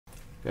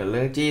เกิดเ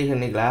รื่องจี้ขึ้น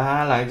อีกแล้ว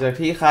หลังจาก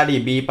ที่คาร์ดิ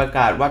บีประก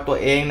าศว่าตัว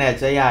เองเนี่ย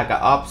จะหย่ากับ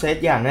ออฟเซต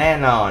อย่างแน่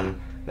นอน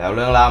แล้วเ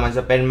รื่องราวมันจ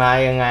ะเป็นมา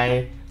ยังไง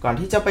ก่อน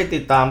ที่จะไปติ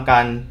ดตามกั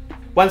น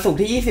วันศุกร์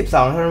ที่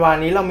 22 ธันวาคม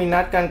นี้เรามี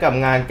นัดกันกับ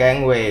งานแก๊ง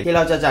เวทที่เร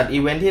าจะจัดอี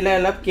เวนท์ที่ได้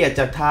รับเกียรติ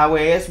จาก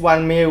Tarvethz วัน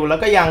มิลแล้ว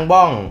ก็ยัง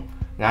บ้อง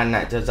งานน่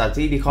ะจะจัด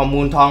ที่ดีคอม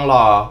มูนทองห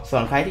ล่อส่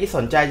วนใครที่ส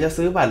นใจจะ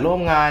ซื้อบัตรร่ว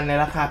มงานใน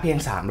ราคาเพียง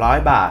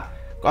300 บาท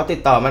ก็ติด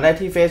ต่อมาได้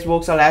ที่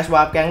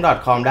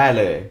facebook/warpgang.com ได้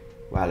เลย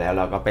ว่าแล้วเ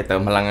ราก็ไปเติ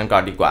มพลังกันก่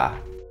อนดีกว่า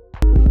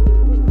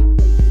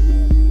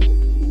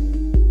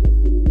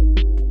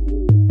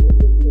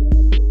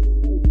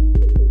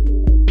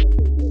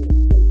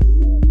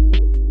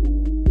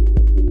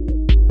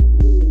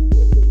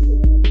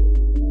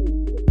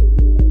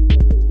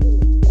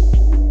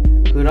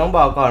ต้อง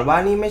บอกก่อนว่า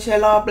นี่ไม่ใช่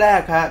รอบแรก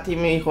ครับที่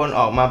มีคน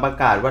ออกมาประ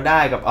กาศว่าได้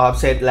กับออฟ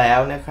เซตแล้ว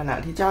ในขณะ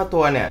ที่เจ้า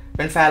ตัวเนี่ยเ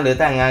ป็นแฟนหรือ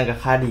แต่งงานกับ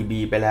คาร์ดิบี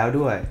ไปแล้ว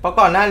ด้วยเพราะ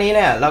ก่อนหน้านี้เ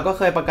นี่ยเราก็เ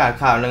คยประกาศ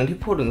ข่าวหนึ่งที่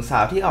พูดถึงสา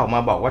วที่ออกมา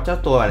บอกว่าเจ้า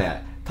ตัวเนี่ย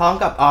ท้อง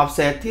กับออฟเซ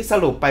ตที่ส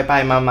รุปไป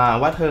มา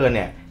ว่าเธอเ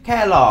นี่ยแค่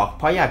หลอกเ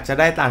พราะอยากจะ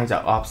ได้ตังค์จา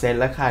กออฟเซต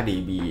และคาร์ดิ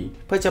บี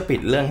เพื่อจะปิด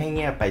เรื่องให้เ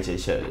งียบไปเฉ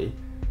ย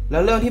ๆแล้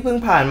วเรื่องที่เพิ่ง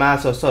ผ่านมา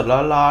สด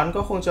ๆร้อนๆ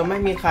ก็คงจะไม่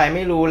มีใครไ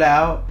ม่รู้แล้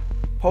ว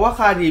เพราะว่า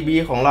คาร์ดิบี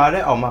ของเราไ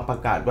ด้ออกมาประ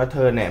กาศว่าเธ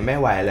อเนี่ยไม่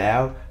ไหวแล้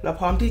วและ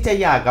พร้อมที่จะ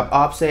หย่ากับอ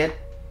อฟเซต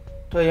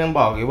เธอยังบ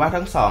อกอีกว่า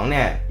ทั้งสองเ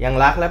นี่ยยัง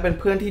รักและเป็น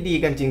เพื่อนที่ดี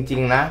กันจริ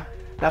งๆนะ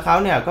แล้วเขา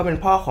เนี่ยก็เป็น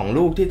พ่อของ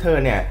ลูกที่เธอ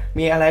เนี่ย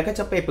มีอะไรก็จ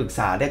ะไปปรึกษ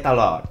าได้ต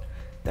ลอด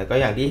แต่ก็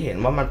อย่างที่เห็น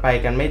ว่ามันไป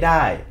กันไม่ไ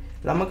ด้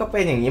แล้วมันก็เป็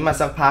นอย่างนี้มา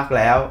สักพัก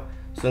แล้ว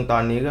ซึ่งตอ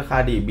นนี้ก็คา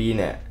ร์ดิบี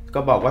เนี่ยก็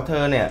บอกว่าเธ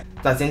อเนี่ย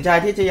ตัดสินใจ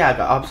ที่จะหย่า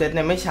กับออฟเซตเ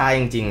นี่ยไม่ช้าจ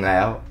ริงๆแ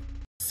ล้ว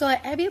So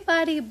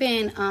everybody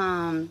been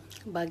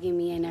bugging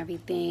me and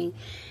everything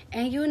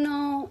and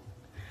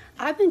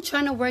I've been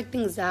trying to work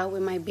things out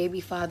with my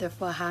baby father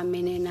for a hot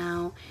minute now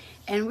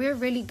and we're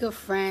really good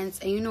friends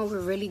and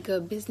we're really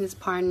good business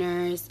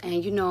partners and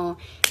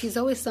he's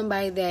always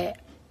somebody that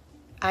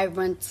I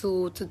run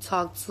to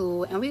talk to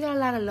and we got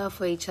a lot of love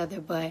for each other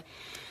but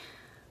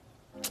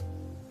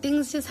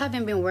things just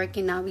haven't been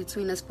working out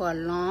between us for a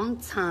long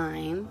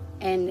time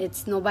and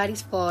it's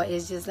nobody's fault.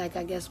 It's just like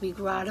I guess we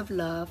grew out of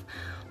love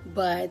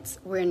but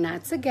we're not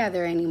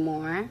together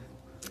anymore.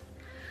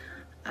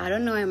 I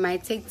don't know, it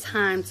might take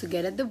time to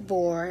get a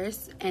divorce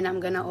and I'm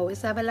gonna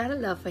always have a lot of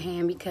love for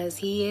him because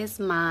he is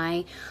my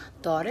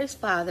daughter's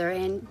father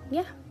and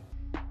yeah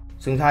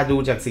ซึ่งถ้าดู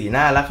จากสีห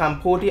น้าและค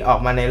ำพูดที่ออก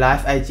มาในไล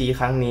ฟ์ IG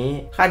ครั้งนี้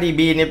คาร์ดิ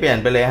บีเนี่ยเปลี่ยน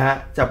ไปเลยฮะ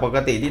จากปก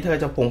ติที่เธอ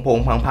จะผง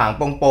ผาง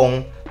ปง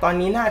ตอน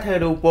นี้หน้าเธอ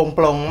ดูป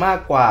ลงมาก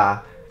กว่า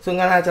ซึ่ง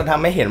ก็น่าจะท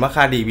ำให้เห็นว่าค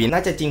าร์ดิบีน่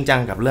าจะจริงจัง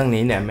กับเรื่อง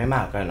นี้เนี่ยไม่ม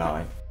ากก็น้อ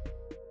ย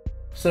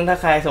ซึ่งถ้า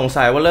ใครสง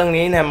สัยว่าเรื่อง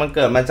นี้เนี่ยมันเ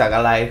กิดมาจากอ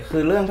ะไรคื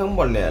อเรื่องทั้งหม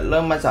ดเนี่ยเ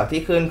ริ่มมาจาก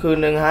ที่คืน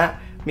นึงฮะ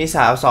มีส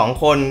าว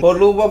2คนโพสต์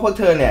รูปว่าพวก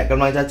เธอเนี่ยก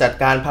ำลังจะจัด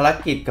การภาร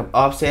กิจกับอ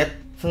อฟเซต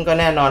ซึ่งก็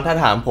แน่นอนถ้า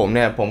ถามผมเ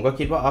นี่ยผมก็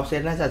คิดว่าออฟเซ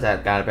ตน่าจะจัด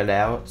การไปแ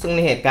ล้วซึ่งใน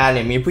เหตุการณ์เ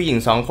นี่ยมีผู้หญิง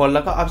2คนแ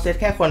ล้วก็ออฟเซต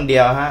แค่คนเดี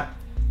ยวฮะ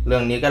เรื่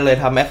องนี้ก็เลย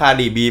ทำให้คาร์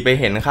ดิบีไป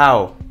เห็นเข้า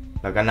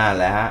แล้วก็นั่น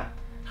แหละฮะ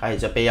ใคร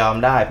จะไปยอม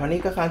ได้เพราะนี่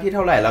ก็ครั้งที่เ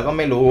ท่าไหร่เราก็ไ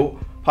ม่รู้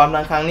พร้อม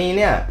ทั้งครั้งนี้เ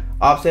นี่ย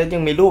ออฟเซตยั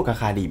งมีลูกกับ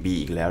คาร์ดิบี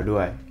อีกแล้วด้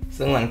วย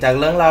ซึ่งหลังจาก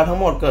เรื่องราวทั้ง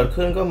หมดเกิด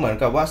ขึ้นก็เหมือน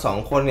กับว่า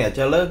2คนเนี่ยจ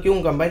ะเลิกยุ่ง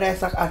กันไม่ได้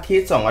สักอาทิ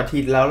ตย์2อาทิ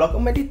ตย์แล้วก็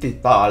ไม่ได้ติด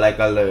ต่ออะไร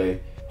กันเลย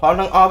พร้อม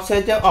ทั้งออฟเซ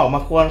ตยังออกม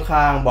าควรค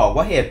างบอก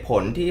ว่าเหตุผ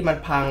ลที่มัน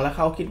พังและเ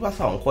ขาคิดว่า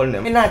2คนเนี่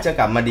ยไม่น่าจะ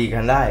กลับมาดีกั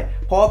นได้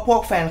เพราะว่าพว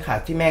กแฟนคลับ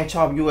ที่แม่งช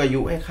อบยั่ว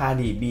ยุให้คาร์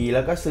ดิบีแ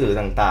ล้วก็สื่อ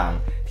ต่าง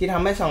ๆที่ท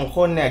ำให้2ค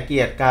นเนี่ยเก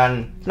ลียดกัน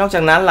นอกจา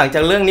กนั้นหลังจ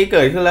ากเรื่องนี้เ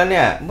กิดขึ้นแล้วเ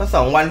นี่ยเมื่อ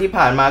2วันที่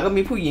ผ่านมาก็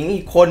มีผู้หญิง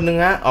อีกคนนึง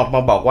ฮะออกม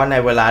าบอกว่าใน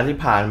เวลาที่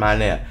ผ่านมา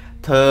เนี่ย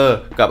เธอ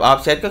กับออฟ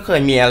เซตก็เค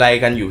ยมีอะไร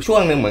กันอยู่ช่ว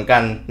งนึงเหมือนกั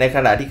นในข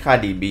ณะที่คา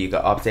ร์ดิบีกั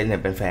บออฟเซตเนี่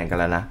ยเป็นแฟนกัน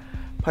แล้วนะ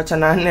เพราะฉะ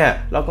นั้นเนี่ย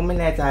เราก็ไม่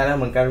แน่ใจแล้วเ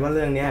หมือนกันว่าเ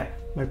รื่องนี้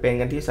มันเป็น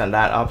กันที่สันด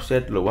านออฟเซ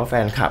ตหรือว่าแฟ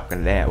นคลับกั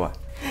นแน่วะ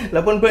แล้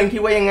วเพื่อนๆคิ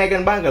ดว่ายังไงกั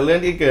นบ้างกับเรื่อ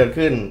งที่เกิด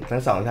ขึ้นทั้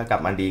งสองจะกลั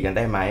บมาดีกันไ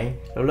ด้ไหม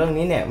แล้วเรื่อง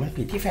นี้เนี่ยมัน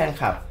ผิดที่แฟน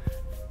คลับ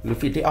หรือ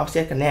ผิดที่ออฟเซ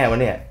ตกันแน่วะ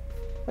เนี่ย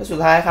และสุด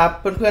ท้ายครับ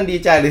เพื่อนๆดี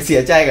ใจหรือเสี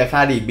ยใจกับค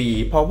าร์ดิบี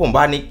เพราะผม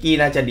ว่านิกกี้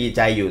น่าจะดีใ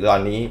จอยู่ตอ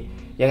นนี้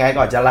ยังไง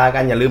ก่อนจะลากั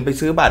นอย่าลืมไป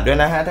ซื้อบัตรด้วย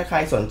นะฮะถ้าใคร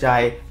สนใจ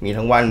มี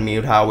ทั้งวันมี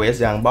Tarvethz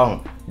ยังบ้อง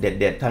เ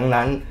ด็ดๆทั้ง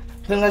นั้น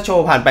ซึ่งถ้าโช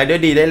ว์ผ่านไปด้วย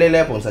ดีได้เรื่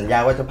อยๆผมสัญญา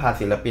ว่าจะพา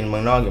ศิลปินเมื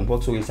องนอกอย่างพวก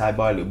Suicide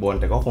Boyหรือบน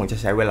แต่ก็คงจะ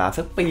ใช้เวลา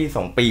สักปี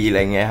2ปีอะไร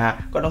เงี้ยฮะ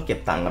ก็ต้องเก็บ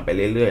ตังค์กันไป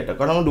เรื่อยๆแต่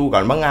ก็ต้องดูก่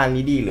อนว่างาน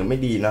นี้ดีหรือไม่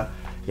ดีเนาะ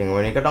อย่างวั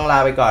นนี้ก็ต้องลา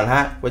ไปก่อนฮ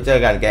ะไว้เจอ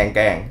กันแก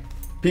ง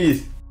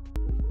Peace